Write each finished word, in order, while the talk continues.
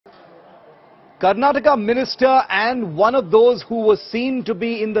Karnataka minister and one of those who was seen to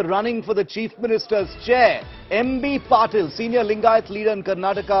be in the running for the chief minister's chair, MB Patil, senior Lingayat leader in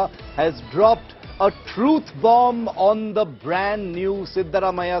Karnataka, has dropped a truth bomb on the brand new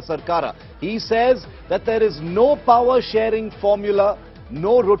Siddaramaiah Sarkara. He says that there is no power sharing formula,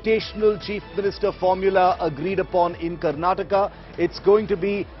 no rotational chief minister formula agreed upon in Karnataka. It's going to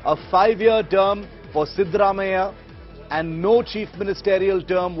be a 5-year term for Siddaramaiah and no chief ministerial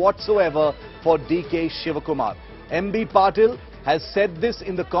term whatsoever for DK Shivakumar. MB Patil has said this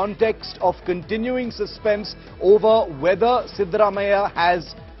in the context of continuing suspense over whether Siddaramaiah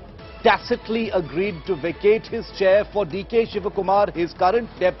has tacitly agreed to vacate his chair for DK Shivakumar, his current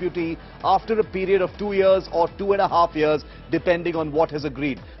deputy, after a period of 2 years or 2.5 years, depending on what is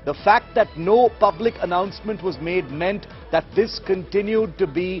agreed. The fact that no public announcement was made meant that this continued to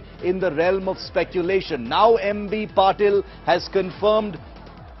be in the realm of speculation. Now MB Patil has confirmed,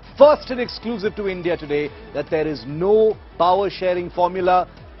 first and exclusive to India today, that there is no power sharing formula.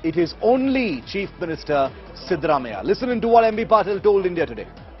 It is only Chief Minister Siddaramaiah. Listen to what MB Patil told India today.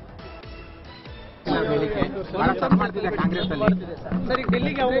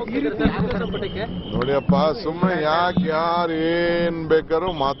 ನೋಡಿಯಪ್ಪ ಸುಮ್ಮನೆ ಯಾಕೆ ಯಾರು ಏನ್ ಬೇಕಾದ್ರೂ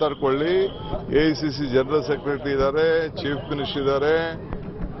ಮಾತಾಡ್ಕೊಳ್ಳಿ. AICC general secretary ಇದ್ದಾರೆ, chief minister ಇದ್ದಾರೆ,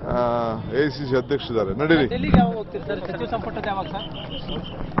 AICC ಅಧ್ಯಕ್ಷರಿದ್ದಾರೆ. ನಡೀರಿ.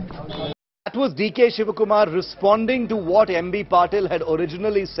 That was DK Shivakumar responding to what MB Patil had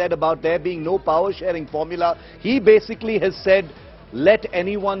originally said about there being no power sharing formula. He basically has said, let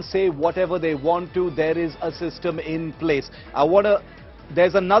anyone say whatever they want to, there is a system in place.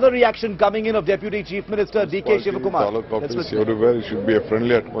 There's another reaction coming in of Deputy Chief Minister DK Shivakumar. Everywhere it should be a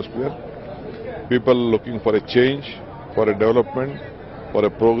friendly atmosphere. People looking for a change, for a development, for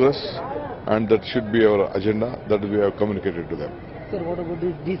a progress, and that should be our agenda that we have communicated to them. Sir, what about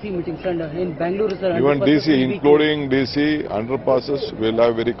this DC meetings in Bangalore, sir? Even DC, including DC, underpasses, we'll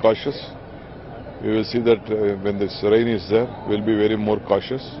have very cautious. We will see that when this rain is there, we'll be very more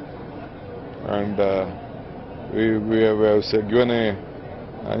cautious. And we have given a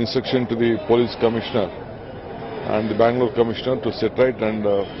instruction to the police commissioner and the Bangalore commissioner to sit right and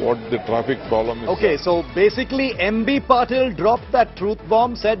what the traffic problem is. Okay, so basically MB Patil dropped that truth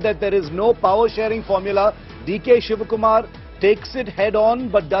bomb, said that there is no power sharing formula. DK Shivakumar takes it head on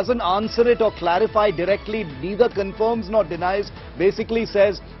but doesn't answer it or clarify directly, neither confirms nor denies, basically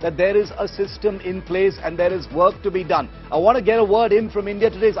says that there is a system in place and there is work to be done. I want to get a word in from India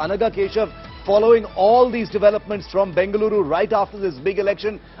Today's Anaga Keshav, following all these developments from Bengaluru right after this big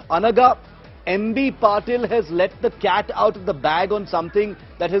election. Anaga, MB Patil has let the cat out of the bag on something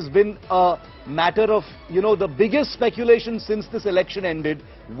that has been a matter of, the biggest speculation since this election ended,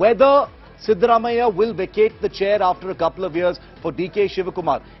 whether Siddaramaiah will vacate the chair after a couple of years for DK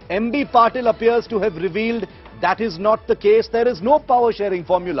Shivakumar. MB Patil appears to have revealed that is not the case. There is no power sharing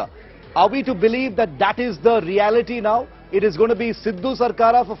formula. Are we to believe that that is the reality now? It is going to be Siddu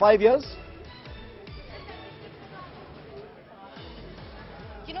Sarkara for 5 years?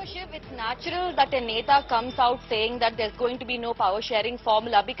 Shiv, it's natural that a Neta comes out saying that there's going to be no power sharing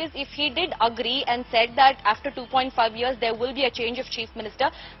formula, because if he did agree and said that after 2.5 years there will be a change of chief minister,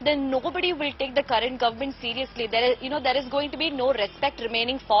 then nobody will take the current government seriously. There is going to be no respect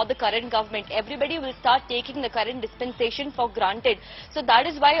remaining for the current government. Everybody will start taking the current dispensation for granted. So that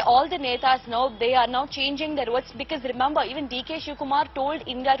is why all the Netas now, they are now changing their words, because remember, even DK Shivakumar told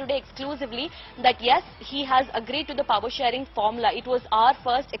India Today exclusively that yes, he has agreed to the power sharing formula. It was our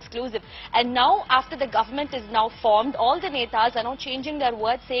first exclusive. And now, after the government is now formed, all the Netas are now changing their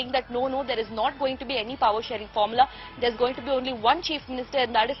words, saying that no, there is not going to be any power sharing formula. There's going to be only one chief minister,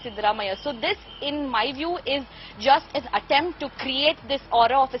 and that is Siddaramaiah. So this, in my view, is just an attempt to create this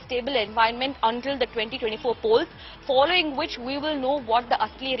aura of a stable environment until the 2024 polls, following which we will know what the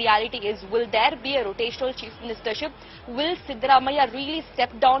asli reality is. Will there be a rotational chief ministership? Will Siddaramaiah really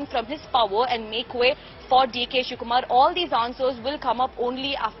step down from his power and make way for DK Shivakumar? All these answers will come up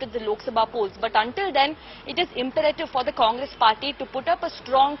only after the Lok Sabha polls. But until then, it is imperative for the Congress party to put up a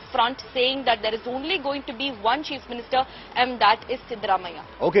strong front, saying that there is only going to be one chief minister, and that is Siddaramaiah.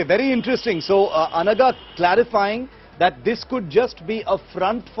 Okay, very interesting. So, Anaga clarifying that this could just be a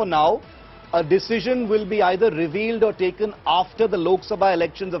front for now. A decision will be either revealed or taken after the Lok Sabha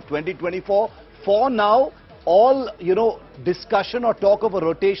elections of 2024. For now, all, discussion or talk of a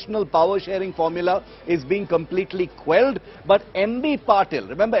rotational power sharing formula is being completely quelled. But MB Patil,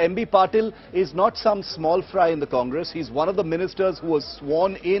 remember MB Patil is not some small fry in the Congress. He's one of the ministers who was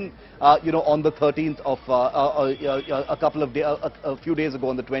sworn in, on the 13th of a few days ago,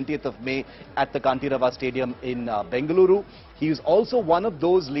 on the 20th of May at the Kantirava Stadium in Bengaluru. He is also one of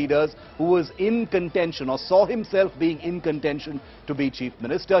those leaders who was in contention or saw himself being in contention to be Chief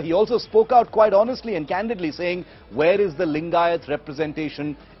Minister. He also spoke out quite honestly and candidly saying, where is the Lingayat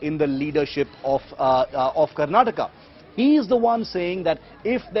representation in the leadership of Karnataka? He is the one saying that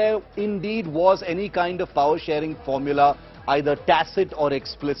if there indeed was any kind of power sharing formula, either tacit or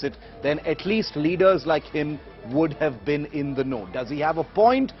explicit, then at least leaders like him would have been in the know. Does he have a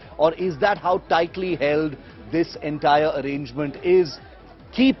point, or is that how tightly held this entire arrangement is,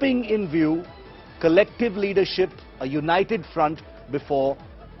 keeping in view collective leadership, a united front before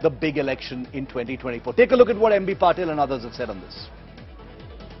the big election in 2024? Take a look at what MB Patil and others have said on this.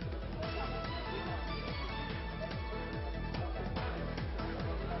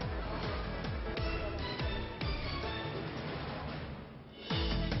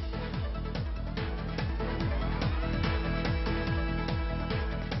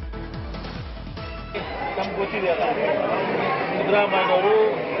 ನಮ್ಗೆ ಗೊತ್ತಿದೆ ಅಲ್ಲ, ಸಿದ್ದರಾಮಯ್ಯ ಅವರು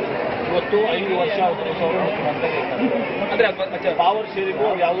ಇವತ್ತು 5 ವರ್ಷ ಅಂದ್ರೆ power sharing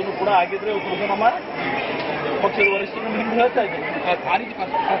ಅದು ಯಾವುದೂ ಕೂಡ ಆಗಿದ್ರೆ ನಮ್ಮ ಪಕ್ಷದ ವರಿಷ್ಠರು ನಿಮ್ಗೆ ಹೇಳ್ತಾ ಇದ್ದೀನಿ,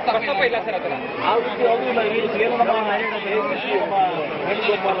 ಇಲ್ಲ ಸರ್ ಅದರ ಆ ರೀತಿ ಯಾವುದೂ ಇಲ್ಲ. ಏನು ನಮ್ಮ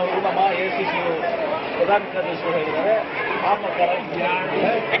ವೇಣುಗೋಪಾಲ್ ಅವರು ನಮ್ಮ AICC ಪ್ರಧಾನ ಕಾರ್ಯದರ್ಶಿಗಳು ಹೇಳಿದ್ದಾರೆ, ಆ ಪ್ರಕಾರ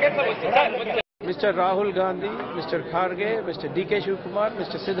Mr. Rahul Gandhi, Mr. Kharge, Mr. DK Shivakumar,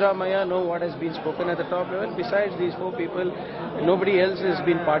 Mr. Siddaramaiah know what has been spoken at the top level. Besides these 4 people, nobody else has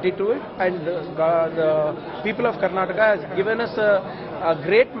been party to it. And the people of Karnataka has given us a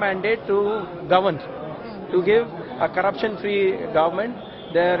great mandate to govern, to give a corruption-free government.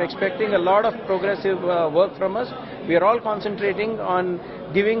 They are expecting a lot of progressive work from us. We are all concentrating on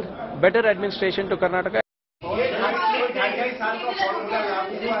giving better administration to Karnataka.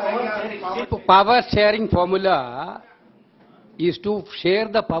 Power sharing formula is to share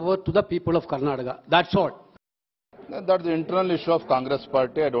the power to the people of Karnataka. That's all. That's the internal issue of Congress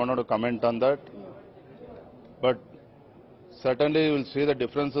party. I don't want to comment on that. But certainly you will see the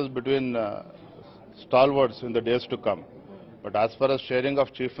differences between stalwarts in the days to come. But as far as sharing of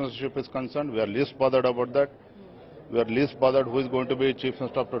chief ministership is concerned, we are least bothered about that. We are least bothered who is going to be chief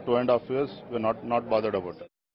minister after 2.5 years. We are not bothered about that.